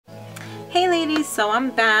Hey ladies, so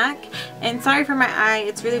I'm back, and sorry for my eye.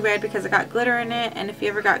 It's really red because I got glitter in it, and if you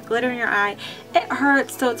ever got glitter in your eye, it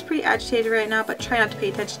hurts, so it's pretty agitated right now, but try not to pay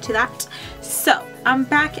attention to that. So I'm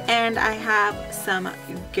back and I have some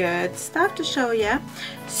good stuff to show you.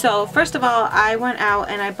 So first of all, I went out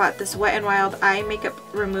and I bought this Wet n Wild eye makeup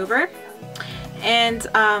remover, and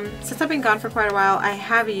since I've been gone for quite a while, I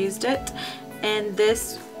have used it, and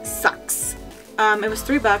this sucks. It was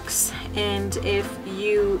 $3, and if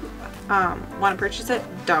you want to purchase it,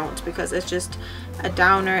 don't, because it's just a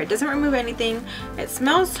downer. It doesn't remove anything. It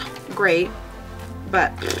smells great,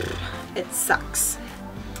 but it sucks.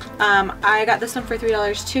 I got this one for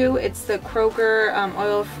 $3 too. It's the Kroger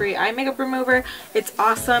oil-free eye makeup remover. It's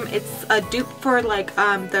awesome. It's a dupe for like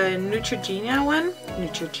the Neutrogena one.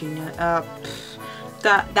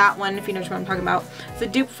 That one, if you know what I'm talking about. It's a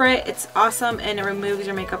dupe for it. It's awesome, and it removes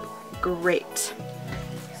your makeup great.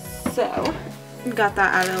 So got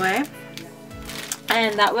that out of the way.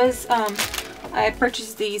 And that was I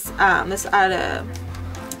purchased this at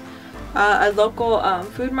a local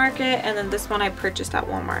food market, and then this one I purchased at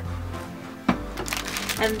Walmart.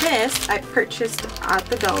 And this I purchased at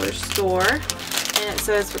the dollar store, and it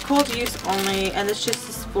says for cold use only, and this just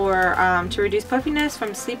is for to reduce puffiness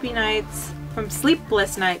from sleepless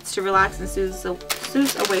nights, to relax and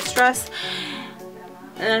soothe away stress,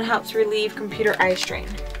 and it helps relieve computer eye strain.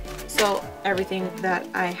 So everything that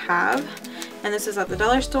I have, and this is at the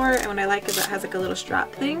dollar store, and what I like is it has like a little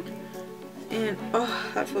strap thing, and oh,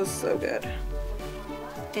 that feels so good.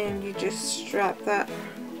 And you just strap that.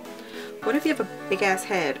 What if you have a big ass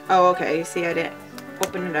head? Oh, okay, you see I didn't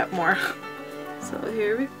open it up more. So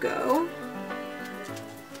here we go.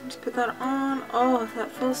 Just put that on. Oh,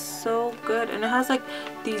 that feels so good, and it has like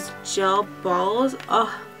these gel balls.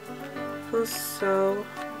 Oh, feels so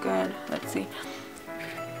good. Let's see.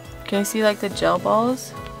 Can you see like the gel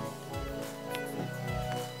balls?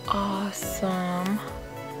 Awesome.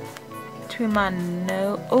 Between my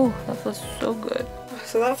nose. Oh, that feels so good.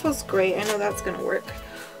 So that feels great. I know that's gonna work.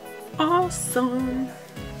 Awesome.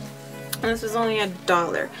 And this was only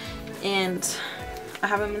 $1, and I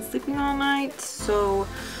haven't been sleeping all night, so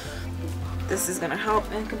this is gonna help.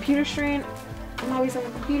 And computer strain, I'm always on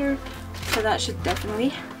the computer, so that should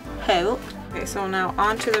definitely help. Okay, so now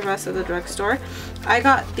on to the rest of the drugstore. I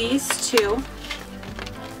got these two,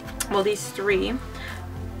 well, these three.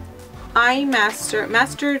 Master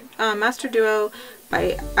Duo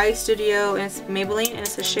by Eye Studio, and it's Maybelline, and it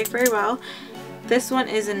says shake very well. This one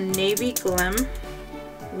is a navy glim.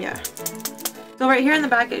 Yeah. So right here in the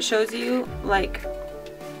back it shows you like,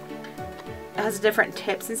 it has different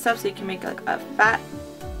tips and stuff, so you can make like a fat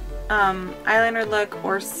eyeliner look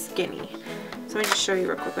or skinny. So let me just show you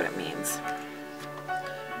real quick what it means.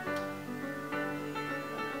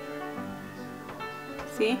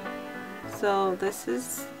 See? So this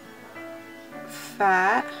is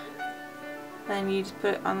fat, then you just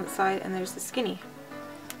put it on the side, and there's the skinny.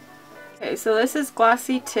 Okay, so this is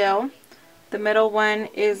Glossy Teal. The middle one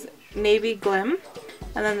is Navy Glim,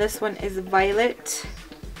 and then this one is Violet.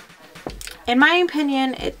 In my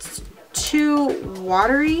opinion, it's too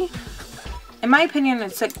watery. In my opinion,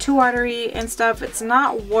 it's like too watery and stuff. It's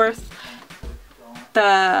not worth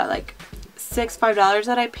the like $5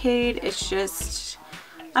 that I paid. It's just,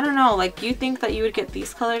 I don't know, like you think that you would get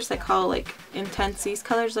these colors, like how like intense these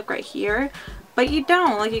colors look right here, but you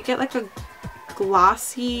don't. Like you get like a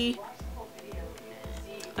glossy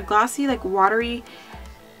like watery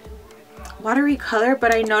color,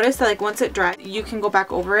 but I noticed that like once it dries, you can go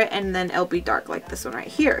back over it and then it'll be dark like this one right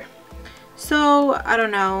here. So I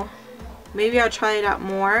don't know, maybe I'll try it out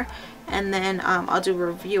more, and then I'll do a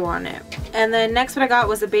review on it. And then next what I got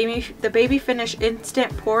was the Baby Finish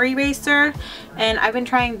Instant Pore Eraser, and I've been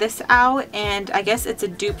trying this out, and I guess it's a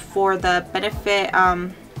dupe for the Benefit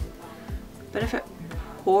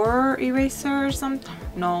Pore Eraser or something.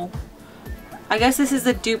 No, I guess this is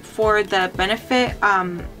a dupe for the Benefit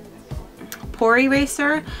Pore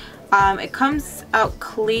Eraser. It comes out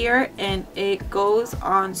clear, and it goes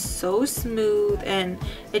on so smooth, and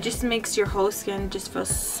it just makes your whole skin just feel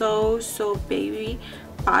so baby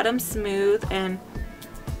bottom smooth, and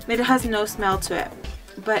it has no smell to it,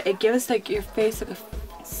 but it gives like your face like a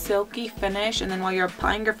silky finish, and then while you're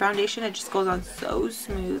applying your foundation, it just goes on so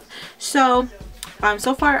smooth. So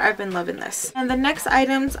so far I've been loving this. And the next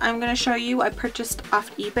items I'm going to show you I purchased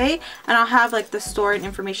off eBay, and I'll have like the store and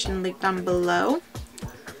information linked down below.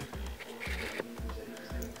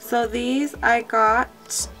 So these I got,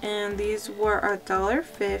 and these were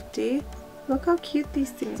 $1.50. Look how cute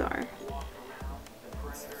these things are.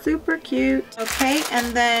 Super cute. Okay,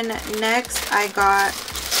 and then next I got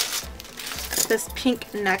this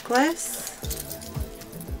pink necklace.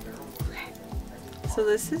 Okay. So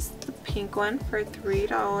this is the pink one for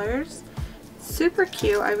 $3. Super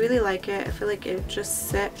cute. I really like it. I feel like it would just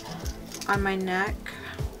sit on my neck.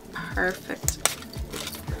 Perfect.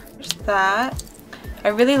 There's that. I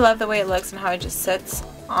really love the way it looks and how it just sits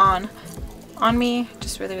on me.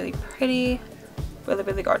 Just really, really pretty. Really,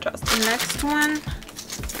 really gorgeous. The next one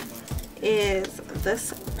is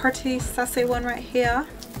this party sassy one right here.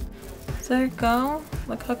 So there you go.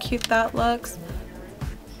 Look how cute that looks.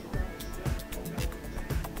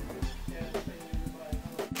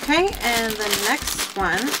 Okay, and the next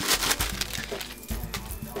one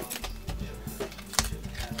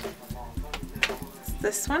is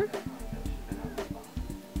this one.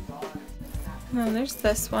 And then there's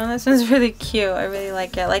this one. This one's really cute. I really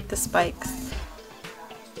like it. I like the spikes.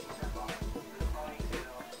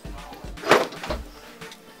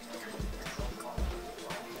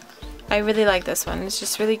 I really like this one. It's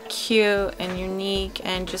just really cute and unique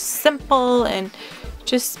and just simple and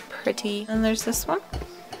just pretty. And there's this one.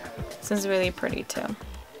 This one's really pretty too.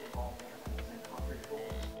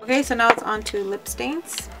 Okay, so now it's on to lip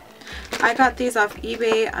stains. I got these off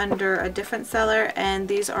eBay under a different seller, and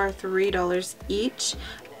these are $3 each,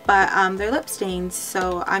 but they're lip stains,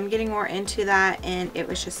 so I'm getting more into that, and it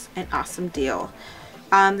was just an awesome deal.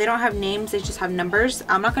 They don't have names, they just have numbers.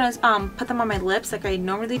 I'm not gonna put them on my lips like I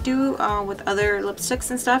normally do with other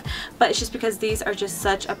lipsticks and stuff, but it's just because these are just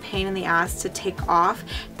such a pain in the ass to take off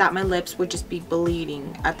that my lips would just be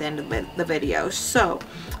bleeding at the end of the video. So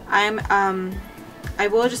I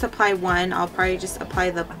will just apply one. I'll probably just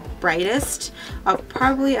apply the brightest. I'll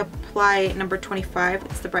probably apply number 25.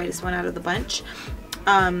 It's the brightest one out of the bunch.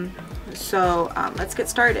 Let's get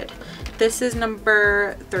started. This is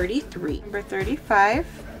number 33. Number 35.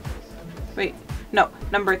 Wait, no,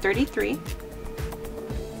 number 33.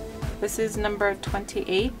 This is number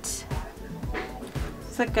 28.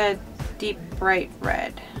 It's like a deep bright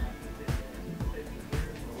red.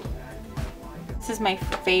 This is my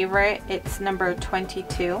favorite. It's number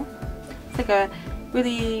 22. It's like a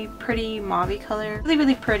really pretty mauve color. Really,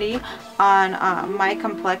 really pretty on my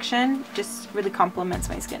complexion. Just really complements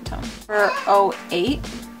my skin tone. Number 08.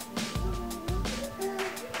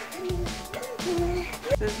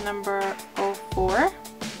 This is number 04.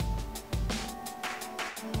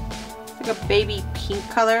 It's like a baby pink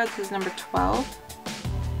color. This is number 12.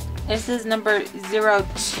 This is number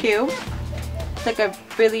 02. It's like a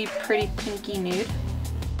really pretty pinky nude.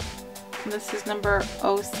 This is number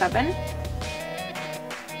 07.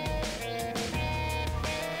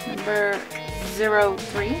 Number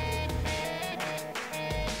 03.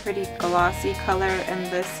 Pretty glossy color, and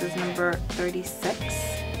this is number 36.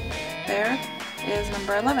 There is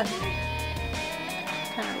number 11.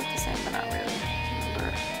 Kind of look the same, but not really.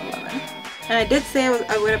 Number 11. And I did say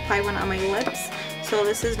I would apply one on my lips, so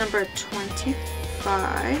this is number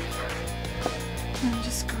 25. Let me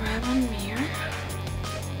just grab a mirror.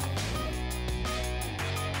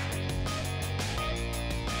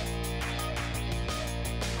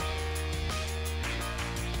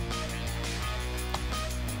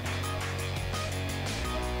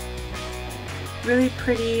 Really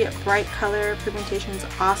pretty, bright color. Pigmentation is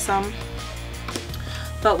awesome.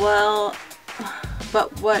 But what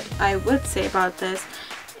I would say about this,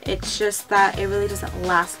 it's just that it really doesn't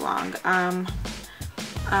last long.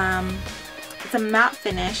 It's a matte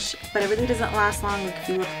finish, but it really doesn't last long. Like if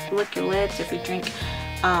you lick your lips, if you drink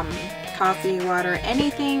coffee, water,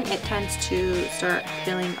 anything, it tends to start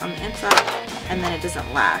peeling on the inside, and then it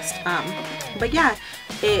doesn't last. But yeah,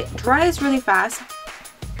 it dries really fast.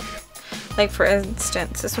 Like for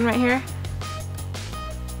instance, this one right here,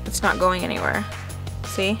 it's not going anywhere.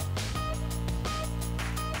 See?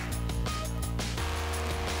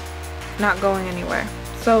 Not going anywhere.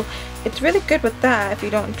 So it's really good with that if you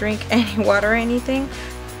don't drink any water or anything.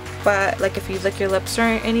 But like if you lick your lips or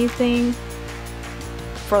anything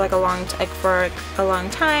for like a long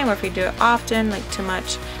time, or if you do it often, like too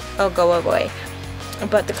much, it'll go away.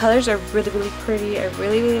 But the colors are really, really pretty. I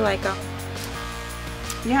really, really like them.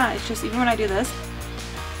 Yeah, it's just even when I do this,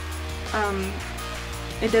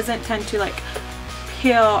 it doesn't tend to like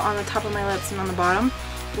peel on the top of my lips and on the bottom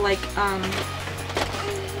like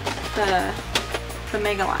the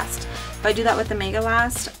Mega Last. If I do that with the Mega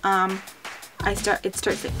Last, it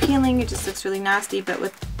starts like peeling. It just looks really nasty. But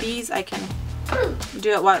with these, I can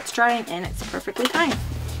do it while it's drying, and it's perfectly fine.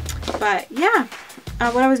 But yeah,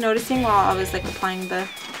 what I was noticing while I was like applying the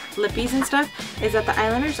lippies and stuff is that the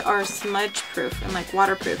eyeliners are smudge proof and like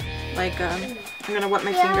waterproof. Like I'm gonna wet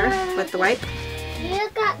my finger with the wipe. You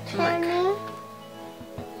got Tammy.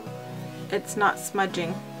 It's not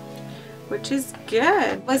smudging. which is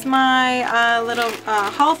good. Was my little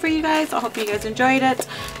haul for you guys. I hope you guys enjoyed it.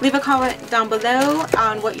 Leave a comment down below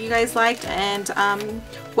on what you guys liked and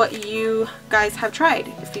what you guys have tried.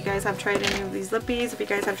 If you guys have tried any of these lippies, if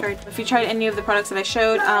you tried any of the products that I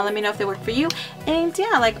showed, let me know if they work for you. And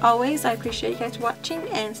yeah, like always, I appreciate you guys watching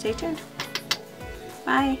and stay tuned.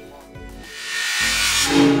 Bye.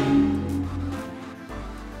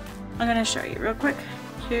 I'm gonna show you real quick.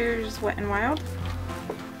 Here's Wet n Wild.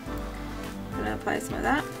 I'm gonna apply some of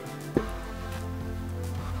that.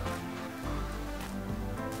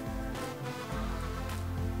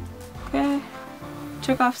 Okay,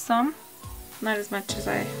 took off some, not as much as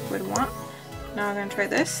I would want. Now I'm gonna try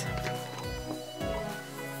this.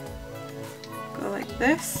 Go like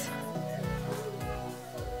this.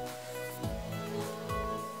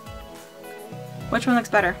 Which one looks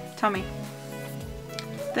better? Tell me.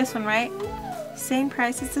 This one, right? Same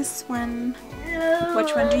price as this one.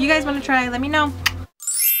 Which one do you guys want to try? Let me know.